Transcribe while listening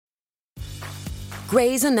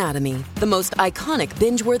Grey's Anatomy, the most iconic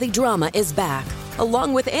binge-worthy drama, is back,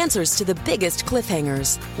 along with answers to the biggest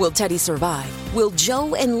cliffhangers. Will Teddy survive? Will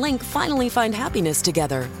Joe and Link finally find happiness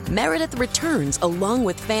together? Meredith returns along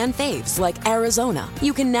with fan faves like Arizona.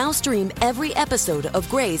 You can now stream every episode of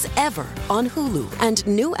Grey's ever on Hulu, and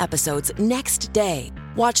new episodes next day.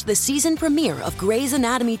 Watch the season premiere of Grey's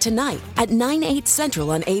Anatomy tonight at 9/8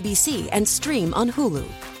 Central on ABC and stream on Hulu.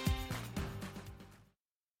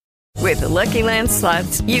 With the Lucky Land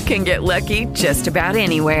Slots, you can get lucky just about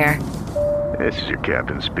anywhere. This is your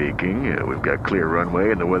captain speaking. We've got clear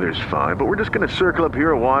runway and the weather's fine, but we're just going to circle up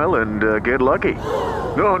here a while and get lucky.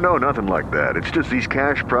 No, nothing like that. It's just these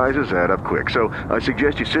cash prizes add up quick. So I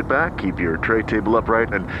suggest you sit back, keep your tray table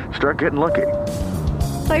upright, and start getting lucky.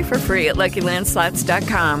 Play for free at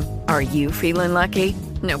LuckyLandSlots.com. Are you feeling lucky?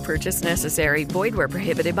 No purchase necessary. Void where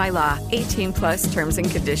prohibited by law. 18 plus terms and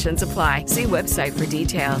conditions apply. See website for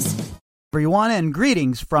details. Everyone, and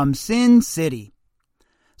greetings from Sin City.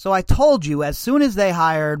 So I told you as soon as they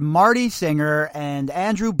hired Marty Singer and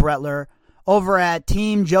Andrew Brettler over at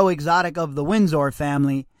Team Joe Exotic of the Windsor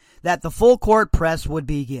family that the full court press would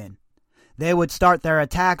begin. They would start their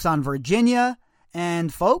attacks on Virginia,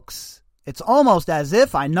 and folks, it's almost as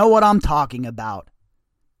if I know what I'm talking about.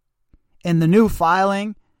 In the new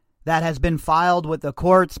filing that has been filed with the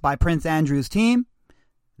courts by Prince Andrew's team,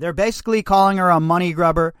 they're basically calling her a money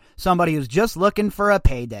grubber, somebody who's just looking for a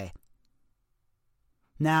payday.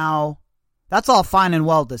 Now, that's all fine and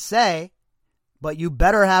well to say, but you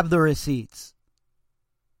better have the receipts.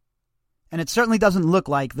 And it certainly doesn't look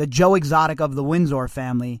like the Joe Exotic of the Windsor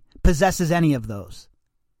family possesses any of those.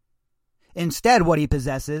 Instead, what he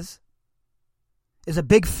possesses is a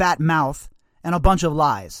big fat mouth and a bunch of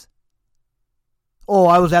lies. Oh,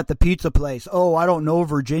 I was at the pizza place. Oh, I don't know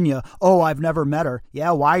Virginia. Oh, I've never met her.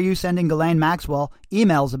 Yeah, why are you sending Ghislaine Maxwell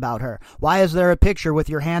emails about her? Why is there a picture with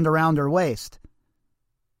your hand around her waist?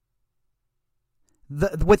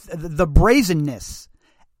 With the brazenness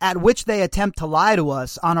at which they attempt to lie to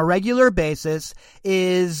us on a regular basis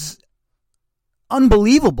is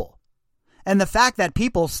unbelievable. And the fact that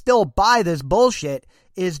people still buy this bullshit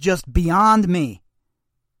is just beyond me.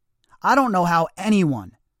 I don't know how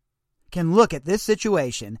anyone can look at this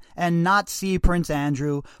situation and not see Prince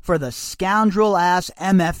Andrew for the scoundrel-ass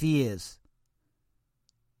MF he is.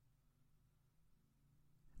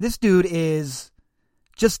 This dude is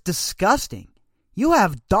just disgusting. You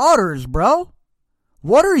have daughters, bro.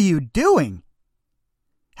 What are you doing?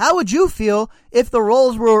 How would you feel if the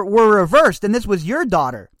roles were reversed and this was your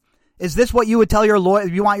daughter? Is this what you would tell your lawyer?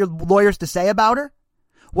 You want your lawyers to say about her?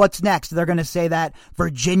 What's next? They're going to say that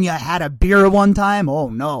Virginia had a beer one time? Oh,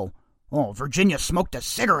 no. Oh, Virginia smoked a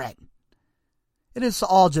cigarette. It is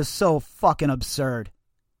all just so fucking absurd.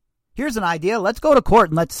 Here's an idea. Let's go to court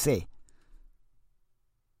and let's see.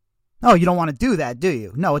 Oh, you don't want to do that, do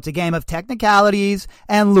you? No, it's a game of technicalities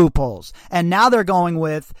and loopholes. And now they're going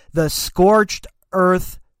with the scorched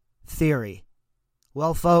earth theory.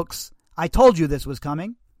 Well, folks, I told you this was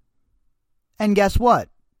coming. And guess what?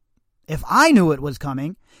 If I knew it was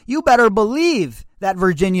coming, you better believe that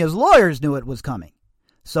Virginia's lawyers knew it was coming.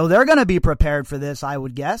 So they're going to be prepared for this, I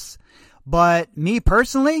would guess. But me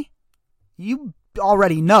personally, you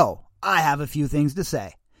already know I have a few things to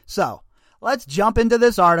say. So let's jump into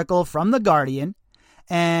this article from The Guardian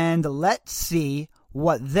and let's see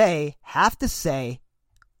what they have to say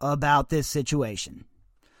about this situation.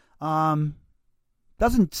 Doesn't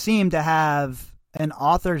seem to have an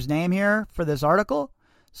author's name here for this article,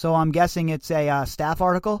 so I'm guessing it's a staff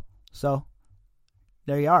article. So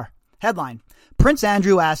there you are. Headline: Prince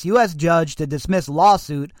Andrew asks U.S. judge to dismiss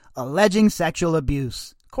lawsuit alleging sexual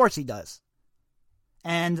abuse. Of course he does.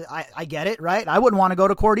 And I get it, right? I wouldn't want to go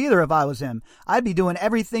to court either if I was him. I'd be doing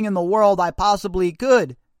everything in the world I possibly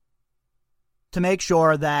could to make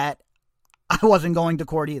sure that I wasn't going to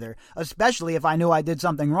court either, especially if I knew I did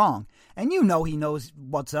something wrong. And you know he knows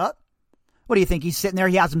what's up. What do you think? He's sitting there,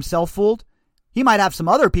 he has himself fooled? He might have some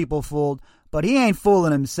other people fooled, but he ain't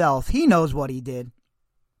fooling himself. He knows what he did.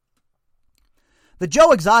 The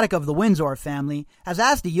Joe Exotic of the Windsor family has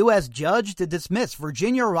asked a U.S. judge to dismiss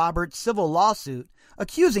Virginia Roberts' civil lawsuit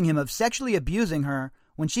accusing him of sexually abusing her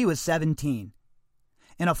when she was 17.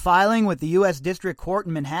 In a filing with the U.S. District Court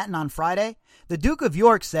in Manhattan on Friday, the Duke of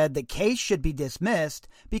York said the case should be dismissed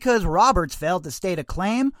because Roberts failed to state a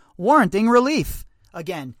claim warranting relief.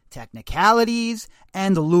 Again, technicalities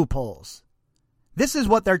and loopholes. This is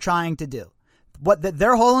what they're trying to do.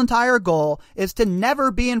 Their whole entire goal is to never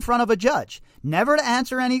be in front of a judge, never to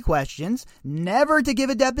answer any questions, never to give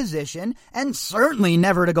a deposition, and certainly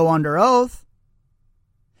never to go under oath.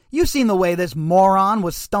 You seen the way this moron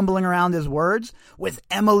was stumbling around his words with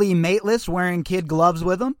Emily Mateless wearing kid gloves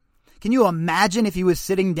with him? Can you imagine if he was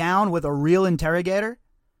sitting down with a real interrogator?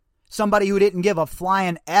 Somebody who didn't give a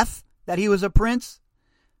flying F that he was a prince?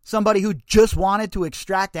 Somebody who just wanted to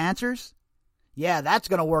extract answers? Yeah, that's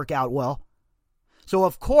going to work out well. So,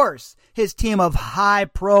 of course, his team of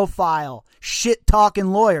high-profile,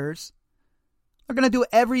 shit-talking lawyers are going to do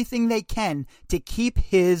everything they can to keep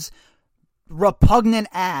his repugnant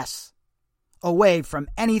ass away from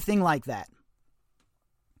anything like that.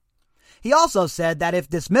 He also said that if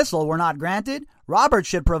dismissal were not granted, Roberts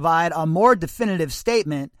should provide a more definitive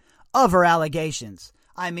statement of her allegations.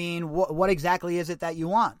 I mean, what exactly is it that you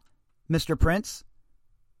want, Mr. Prince?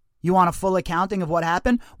 You want a full accounting of what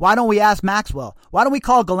happened? Why don't we ask Maxwell? Why don't we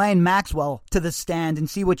call Ghislaine Maxwell to the stand and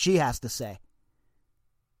see what she has to say?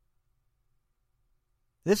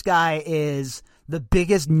 This guy is the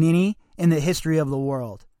biggest ninny in the history of the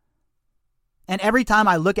world. And every time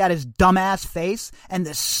I look at his dumbass face and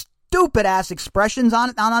the stupid ass expressions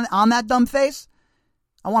on that dumb face,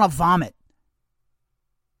 I want to vomit.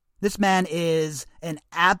 This man is an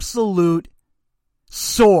absolute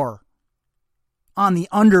sore on the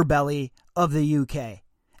underbelly of the UK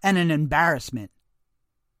and an embarrassment.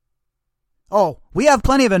 Oh, we have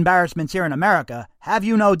plenty of embarrassments here in America, have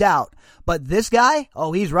you no doubt. But this guy,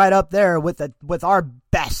 oh, he's right up there with our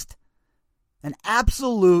best. An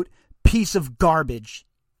absolute piece of garbage.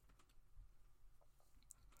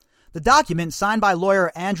 The document signed by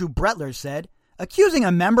lawyer Andrew Brettler said, accusing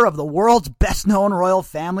a member of the world's best-known royal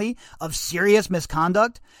family of serious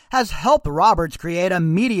misconduct has helped Roberts create a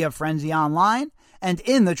media frenzy online and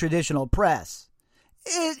in the traditional press.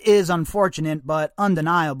 It is unfortunate but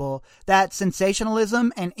undeniable that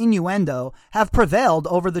sensationalism and innuendo have prevailed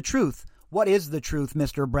over the truth. What is the truth,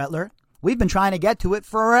 Mr. Brettler? We've been trying to get to it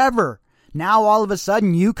forever. Now all of a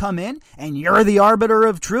sudden you come in and you're the arbiter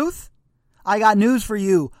of truth? I got news for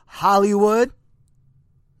you, Hollywood.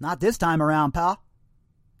 Not this time around, pal.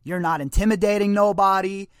 You're not intimidating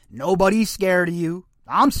nobody. Nobody's scared of you.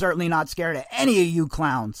 I'm certainly not scared of any of you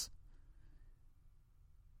clowns.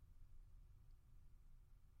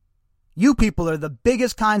 You people are the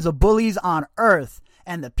biggest kinds of bullies on earth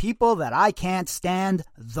and the people that I can't stand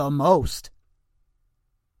the most.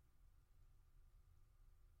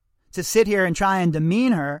 To sit here and try and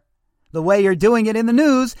demean her the way you're doing it in the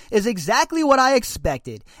news is exactly what I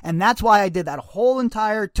expected. And that's why I did that whole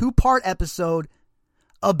entire 2-part episode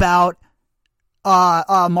about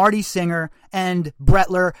Marty Singer and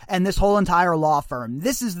Brettler and this whole entire law firm.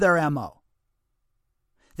 This is their MO.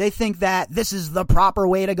 They think that this is the proper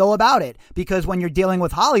way to go about it because when you're dealing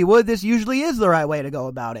with Hollywood, this usually is the right way to go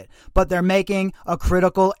about it. But they're making a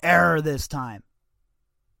critical error this time.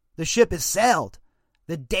 The ship has sailed.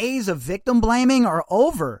 The days of victim blaming are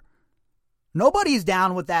over. Nobody's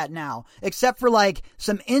down with that now, except for like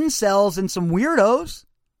some incels and some weirdos.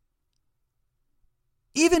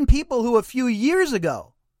 Even people who a few years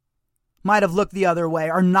ago might have looked the other way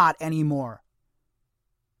are not anymore.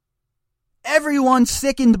 Everyone's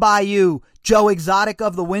sickened by you, Joe Exotic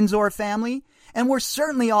of the Windsor family, and we're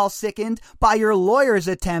certainly all sickened by your lawyer's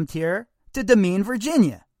attempt here to demean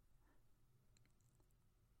Virginia.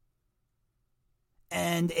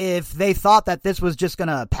 And if they thought that this was just going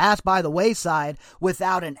to pass by the wayside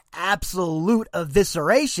without an absolute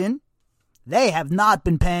evisceration, they have not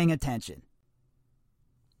been paying attention.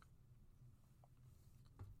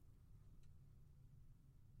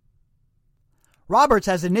 Roberts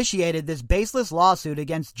has initiated this baseless lawsuit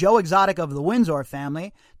against Joe Exotic of the Windsor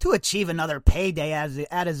family to achieve another payday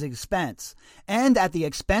at his expense, and at the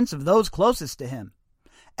expense of those closest to him.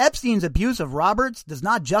 Epstein's abuse of Roberts does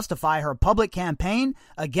not justify her public campaign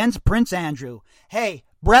against Prince Andrew. Hey,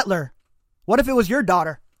 Brettler, what if it was your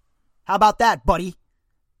daughter? How about that, buddy?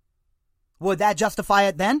 Would that justify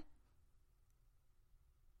it then?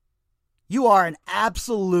 You are an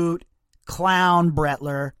absolute clown,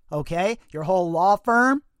 Brettler, okay? Your whole law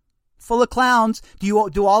firm, full of clowns.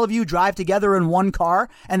 Do all of you drive together in one car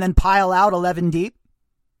and then pile out 11 deep?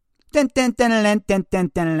 Is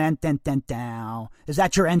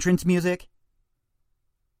that your entrance music?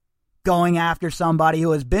 Going after somebody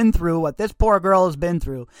who has been through what this poor girl has been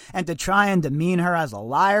through, and to try and demean her as a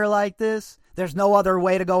liar like this? There's no other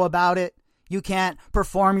way to go about it. You can't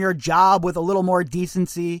perform your job with a little more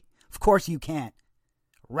decency. Of course you can't.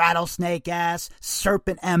 Rattlesnake ass,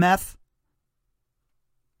 serpent MF.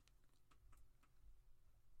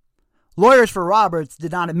 Lawyers for Roberts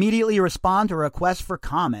did not immediately respond to requests for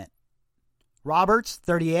comment. Roberts,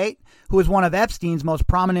 38, who is one of Epstein's most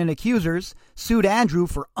prominent accusers, sued Andrew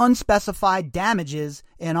for unspecified damages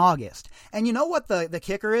in August. And you know what the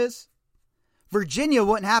kicker is? Virginia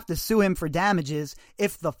wouldn't have to sue him for damages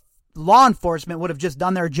if the law enforcement would have just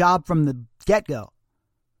done their job from the get-go.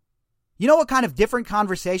 You know what kind of different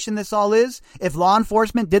conversation this all is? If law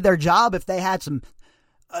enforcement did their job, if they had some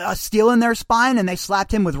steel in their spine and they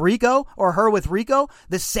slapped him with RICO or her with RICO,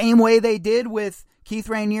 the same way they did with Keith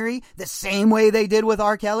Raniere, the same way they did with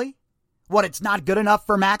R. Kelly? What, it's not good enough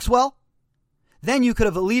for Maxwell? Then you could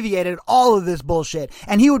have alleviated all of this bullshit,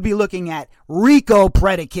 and he would be looking at RICO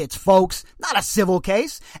predicates, folks, not a civil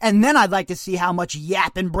case. And then I'd like to see how much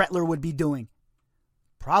yapping Bretler would be doing.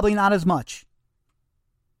 Probably not as much.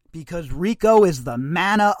 Because RICO is the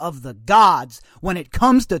manna of the gods when it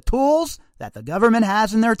comes to tools that the government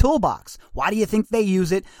has in their toolbox. Why do you think they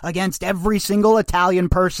use it against every single Italian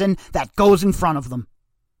person that goes in front of them?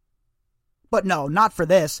 But no, not for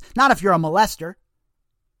this. Not if you're a molester.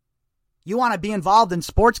 You want to be involved in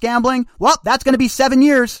sports gambling? Well, that's going to be 7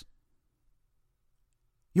 years.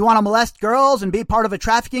 You want to molest girls and be part of a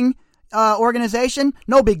trafficking organization?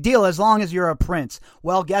 No big deal as long as you're a prince.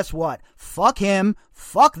 Well, guess what? Fuck him,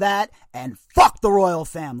 fuck that, and fuck the royal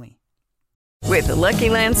family. With the Lucky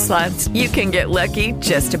Land Slots, you can get lucky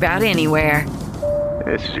just about anywhere.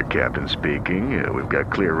 This is your captain speaking. We've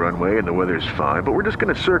got clear runway and the weather's fine, but we're just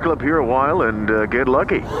going to circle up here a while and get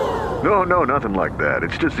lucky. No, nothing like that.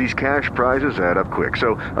 It's just these cash prizes add up quick.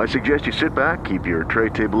 So I suggest you sit back, keep your tray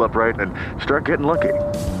table upright, and start getting lucky.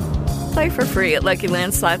 Play for free at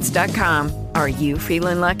LuckyLandSlots.com. Are you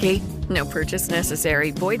feeling lucky? No purchase necessary.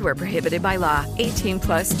 Void where prohibited by law.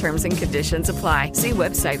 18+ terms and conditions apply. See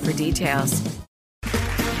website for details.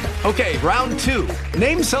 Okay, round two.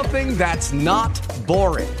 Name something that's not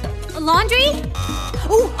boring. A laundry?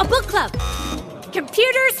 Ooh, a book club.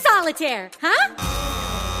 Computer solitaire, huh?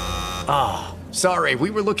 Ah, sorry,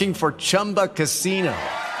 we were looking for Chumba Casino.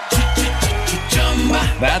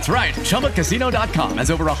 That's right, ChumbaCasino.com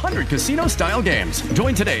has over 100 casino-style games.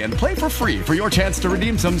 Join today and play for free for your chance to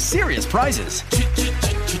redeem some serious prizes.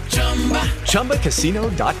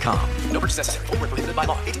 ChumbaCasino.com. No purchase necessary. Void where prohibited by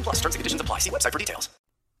law. 18+ terms and conditions apply. See website for details.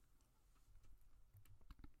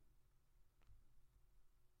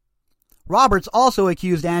 Roberts also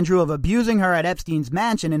accused Andrew of abusing her at Epstein's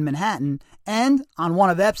mansion in Manhattan and on one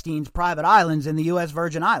of Epstein's private islands in the U.S.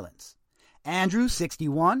 Virgin Islands. Andrew,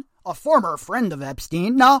 61, a former friend of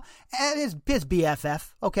Epstein, his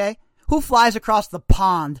BFF, okay, who flies across the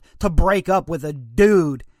pond to break up with a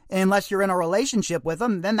dude. Unless you're in a relationship with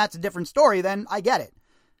him, then that's a different story, then I get it.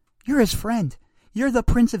 You're his friend. You're the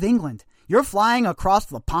Prince of England. You're flying across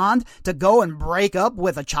the pond to go and break up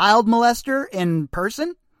with a child molester in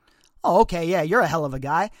person? Oh, okay, yeah, you're a hell of a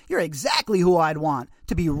guy. You're exactly who I'd want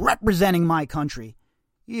to be representing my country.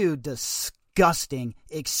 You disgusting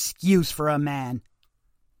excuse for a man.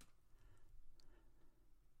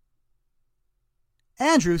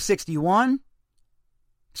 Andrew, 61,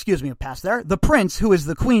 past there, the prince, who is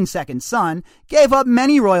the queen's second son, gave up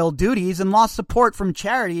many royal duties and lost support from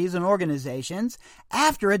charities and organizations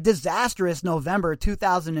after a disastrous November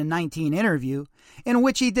 2019 interview in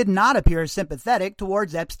which he did not appear sympathetic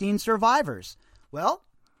towards Epstein's survivors. Well,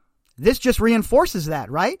 this just reinforces that,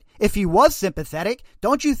 right? If he was sympathetic,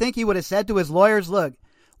 don't you think he would have said to his lawyers, look,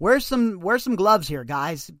 wear some gloves here,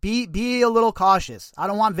 guys. Be a little cautious. I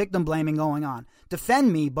don't want victim blaming going on.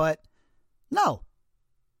 Defend me, but no.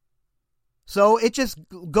 So it just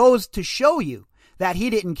goes to show you that he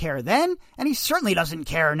didn't care then, and he certainly doesn't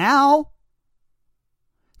care now.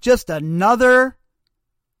 Just another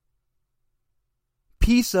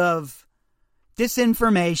piece of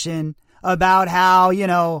disinformation about how,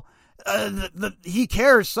 he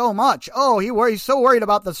cares so much. Oh, he's so worried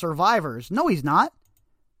about the survivors. No, he's not.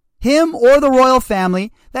 Him or the royal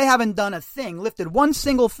family, they haven't done a thing, lifted one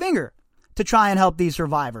single finger to try and help these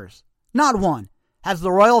survivors. Not one. Has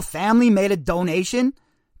the royal family made a donation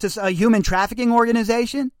to a human trafficking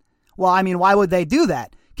organization? Well, I mean, why would they do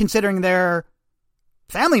that, considering their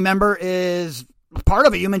family member is part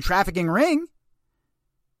of a human trafficking ring?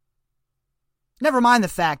 Never mind the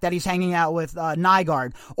fact that he's hanging out with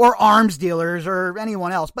Nygaard or arms dealers or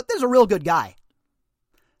anyone else, but there's a real good guy.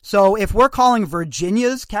 So if we're calling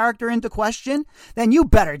Virginia's character into question, then you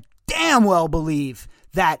better damn well believe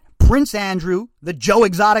that Prince Andrew, the Joe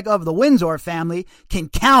Exotic of the Windsor family, can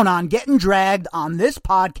count on getting dragged on this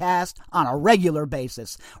podcast on a regular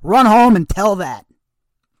basis. Run home and tell that.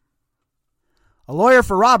 A lawyer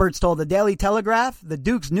for Roberts told the Daily Telegraph the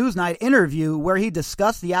Duke's Newsnight interview where he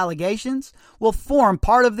discussed the allegations will form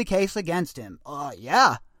part of the case against him.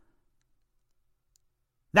 Yeah.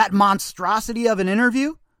 That monstrosity of an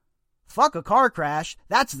interview? Fuck a car crash.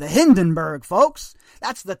 That's the Hindenburg, folks.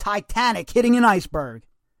 That's the Titanic hitting an iceberg.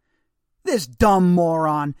 This dumb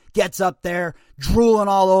moron gets up there, drooling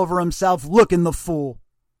all over himself, looking the fool.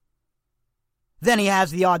 Then he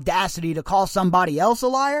has the audacity to call somebody else a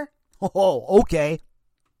liar? Oh, okay.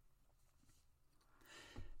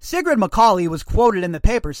 Sigrid Macaulay was quoted in the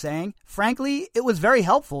paper saying, "Frankly, it was very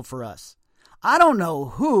helpful for us. I don't know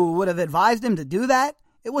who would have advised him to do that.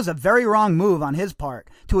 It was a very wrong move on his part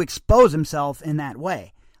to expose himself in that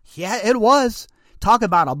way." Yeah, it was. Talk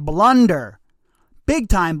about a blunder. Big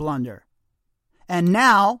time blunder. And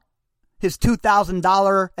now, his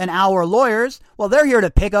 $2,000 an hour lawyers, well, they're here to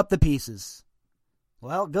pick up the pieces.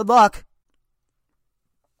 Well, good luck.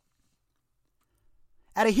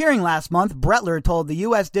 At a hearing last month, Brettler told the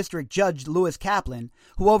U.S. District Judge Louis Kaplan,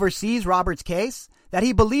 who oversees Robert's case, that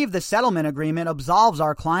he believed the settlement agreement absolves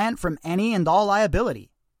our client from any and all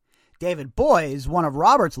liability. David Boies, one of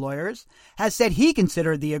Robert's lawyers, has said he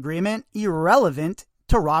considered the agreement irrelevant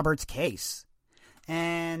to Robert's case.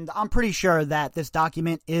 And I'm pretty sure that this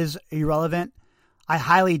document is irrelevant. I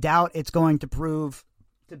highly doubt it's going to prove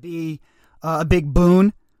to be a big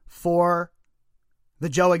boon for the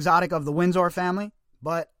Joe Exotic of the Windsor family,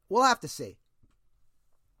 but we'll have to see.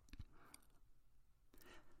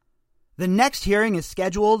 The next hearing is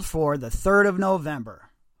scheduled for the 3rd of November.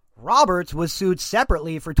 Roberts was sued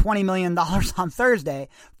separately for $20 million on Thursday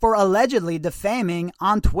for allegedly defaming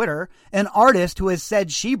on Twitter an artist who has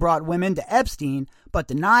said she brought women to Epstein but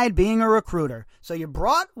denied being a recruiter. So you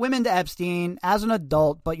brought women to Epstein as an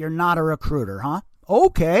adult, but you're not a recruiter, huh?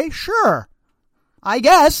 Okay, sure. I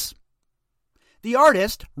guess. The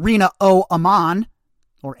artist, Rina O. Aman,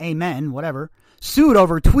 or Amen, whatever, sued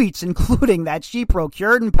over tweets including that she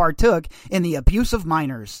procured and partook in the abuse of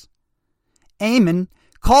minors. Amen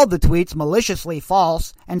called the tweets maliciously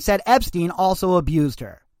false and said Epstein also abused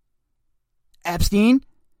her. Epstein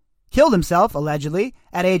killed himself, allegedly,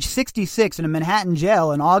 at age 66 in a Manhattan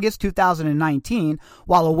jail in August 2019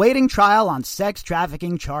 while awaiting trial on sex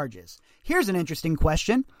trafficking charges. Here's an interesting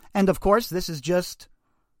question, and of course this is just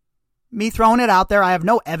me throwing it out there. I have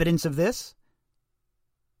no evidence of this.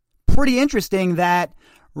 Pretty interesting that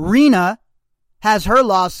Rena has her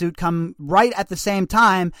lawsuit come right at the same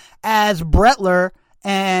time as Brettler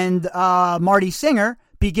and Marty Singer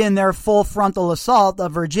begin their full frontal assault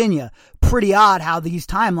of Virginia. Pretty odd how these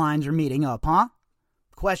timelines are meeting up, huh?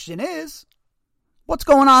 Question is, what's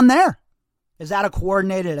going on there? Is that a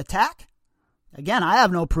coordinated attack? Again, I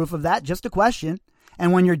have no proof of that, just a question.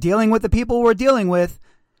 And when you're dealing with the people we're dealing with,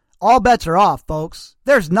 all bets are off, folks.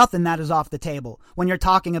 There's nothing that is off the table when you're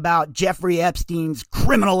talking about Jeffrey Epstein's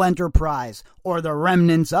criminal enterprise or the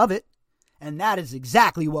remnants of it. And that is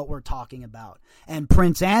exactly what we're talking about. And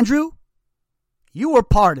Prince Andrew, you were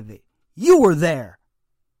part of it. You were there.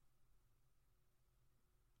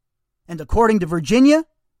 And according to Virginia,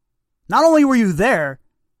 not only were you there,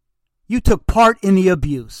 you took part in the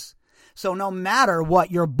abuse. So no matter what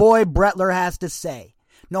your boy Brettler has to say,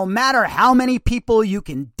 no matter how many people you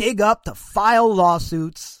can dig up to file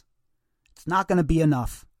lawsuits, it's not going to be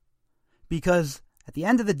enough. Because at the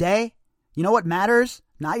end of the day, you know what matters?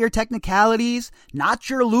 Not your technicalities, not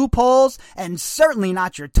your loopholes, and certainly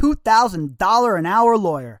not your $2,000 an hour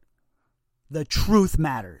lawyer. The truth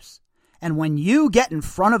matters. And when you get in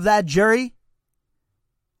front of that jury,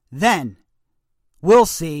 then we'll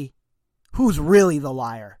see who's really the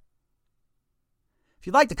liar. If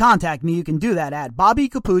you'd like to contact me, you can do that at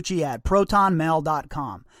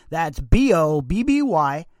bobbycapucci@protonmail.com. That's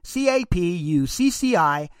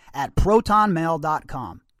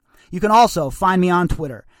BOBBYCAPUCCI@protonmail.com. You can also find me on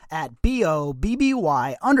Twitter at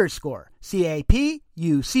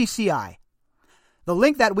BOBBY_CAPUCCI. The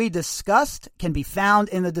link that we discussed can be found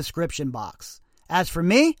in the description box. As for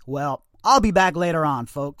me, well, I'll be back later on,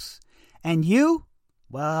 folks. And you,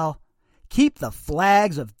 well, keep the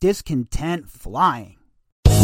flags of discontent flying.